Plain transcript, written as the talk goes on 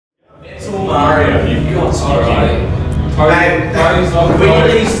Mario, you've got to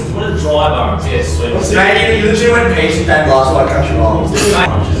what a dry bones, yes. Mate, you literally went peach and then last one country rolls. You've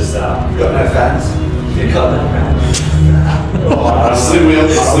got no fans. You've got no fans. Slim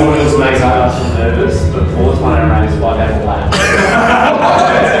wheels makes us nervous, but Paul's playing around his white out flat.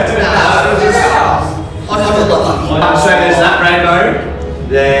 So there's that rainbow.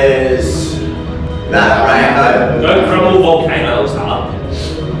 There's that rainbow. Don't crumble volcano, looks hard.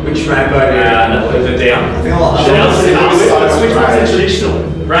 Which rainbow? The down. I feel like Which one's the traditional?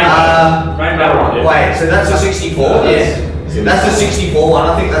 Rainbow. Wait, so that's a 64? Yeah. That's the 64 one.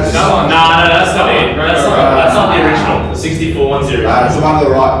 I think that's no, that's not it. That's not the original. The 64 one's the original. It's the one to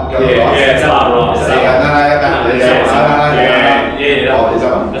the right. Yeah, it's that one. Is that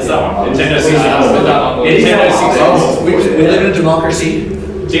one? That's that one. Nintendo 64. Nintendo 64. We live in a democracy.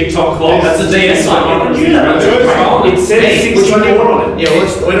 TikTok clock. That's a DS one. It says 64 on it. Yeah,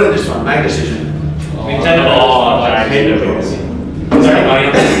 we're doing this one. Make a decision. Nintendo. Oh, Nintendo.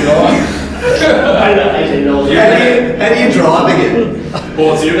 How do you drive again?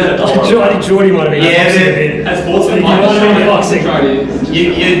 Sports, you're about Jordy might have been. Yeah, as sportsman, you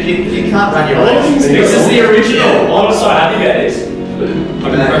can't run your race. This is the original. I'm so happy about this. I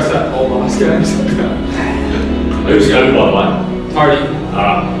can press that all last games. Who's going, by the way? Party.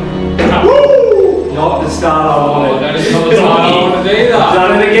 Woo! Not the start I wanted. That is not the start I wanted either. I've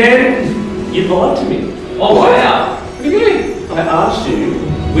done it again. You lied to me. Oh, wow. What do you mean? I asked you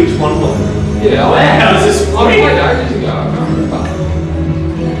which one was it. Yeah, wow, this is I played ages ago. I can't remember.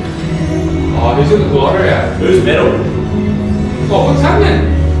 Oh, who's in the water out? Who's metal? Oh, what's happening?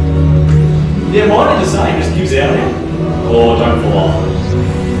 Yeah, mine are the same, just gives out now. Or don't fall off.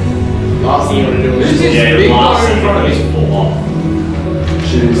 Last thing you want to do is last thing you want to do is fall off.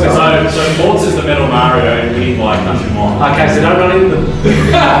 So Ports is the Metal Mario and winning by country mile. Okay, so don't run into them.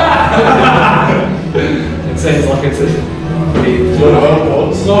 It seems like it's a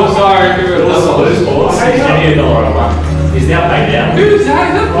Oh, sorry. He's now paid out. Who's that?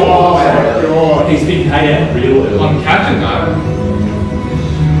 Is that Paul? Oh, he's been paid out real early. I'm catching that.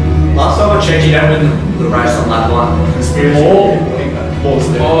 Last time I checked, you don't win the race on that one. Conspiracy. Oh,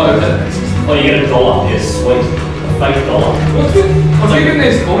 you get $1. Yes, sweet. A fake dollar. I'm giving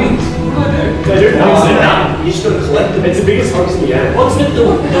these coins. What do I do? They do coins in that. You just got to collect them. It's the biggest hoax in the game. What's with the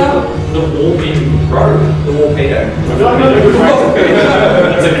warping road? The Warpedo.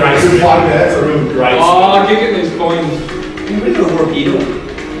 That's a great spot. That's a really great Oh, I'm giving these coins. You win the Warpedo.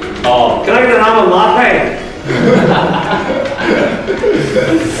 Oh, can I get an almond latte?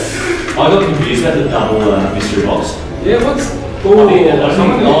 I got confused about the double mystery box. Yeah, what's... Oh, it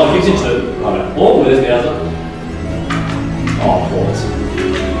gives you two. Oh, where's the other? Oh, Ports.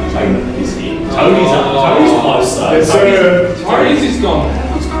 Taking the piss here. Tony's close though. Tony's just gone.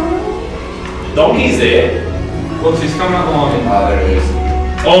 What's going on? Donkey's there. What's he's coming up behind me? Oh, there it is.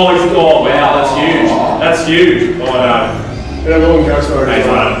 Oh, wow, that's huge. That's huge. Oh, no. Yeah, long go story. He's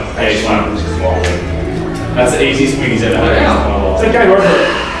one. That's the easiest win he's ever had. Wow. It's okay, over.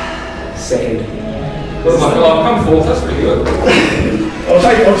 Second. Oh my God, I've come fourth. That's pretty good. I'll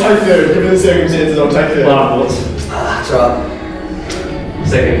take third. Given the circumstances, I'll take third. That's right.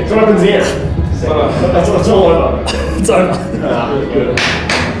 Second. That's what happens here. That's all over. It's over. Good.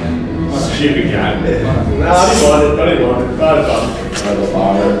 Stupid game. I didn't mind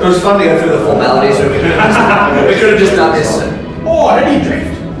it. It was fun to go through the formalities. We could have just done this. Oh, how do you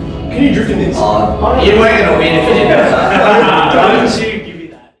drift? Can you drift in this? You weren't going to win if you didn't. Don't you give me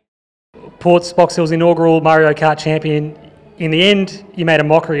that. Ports Box Hill's inaugural Mario Kart champion. In the end, you made a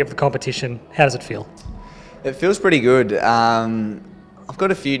mockery of the competition. How does it feel? It feels pretty good. I've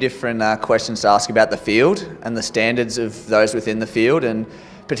got a few different questions to ask about the field and the standards of those within the field and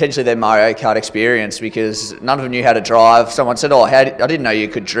potentially their Mario Kart experience, because none of them knew how to drive. Someone said, oh, I didn't know you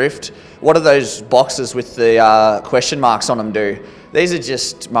could drift. What do those boxes with the question marks on them do? These are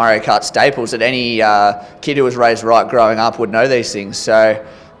just Mario Kart staples that any kid who was raised right growing up would know these things. So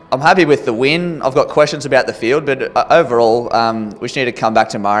I'm happy with the win. I've got questions about the field, but overall, we just need to come back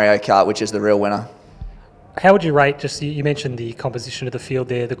to Mario Kart, which is the real winner. How would you rate, just you mentioned the composition of the field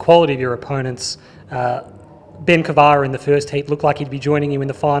there, the quality of your opponents? Ben Kavara in the first heat looked like he'd be joining you in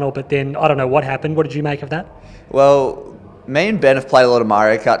the final, but then I don't know what happened. What did you make of that? Well, me and Ben have played a lot of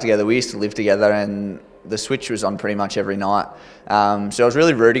Mario Kart together. We used to live together and the Switch was on pretty much every night. So I was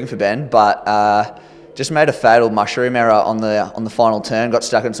really rooting for Ben, but just made a fatal mushroom error on the final turn, got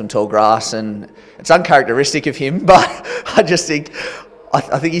stuck in some tall grass, and it's uncharacteristic of him, but I just think...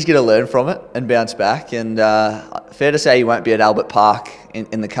 I think he's going to learn from it and bounce back. And fair to say he won't be at Albert Park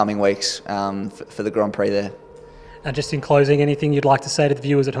in the coming weeks for the Grand Prix there. And just in closing, anything you'd like to say to the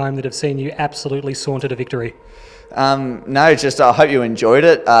viewers at home that have seen you absolutely saunter to victory? No, just I hope you enjoyed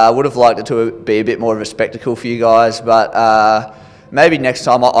it. I would have liked it to be a bit more of a spectacle for you guys, but maybe next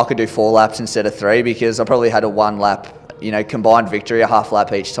time I could do 4 laps instead of 3, because I probably had a 1 lap, combined victory, a half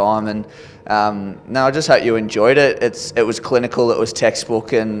lap each time. And no, I just hope you enjoyed it. It was clinical, it was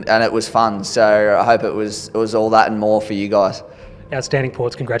textbook, and it was fun. So I hope it was all that and more for you guys. Outstanding,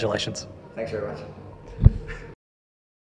 Ports. Congratulations. Thanks very much.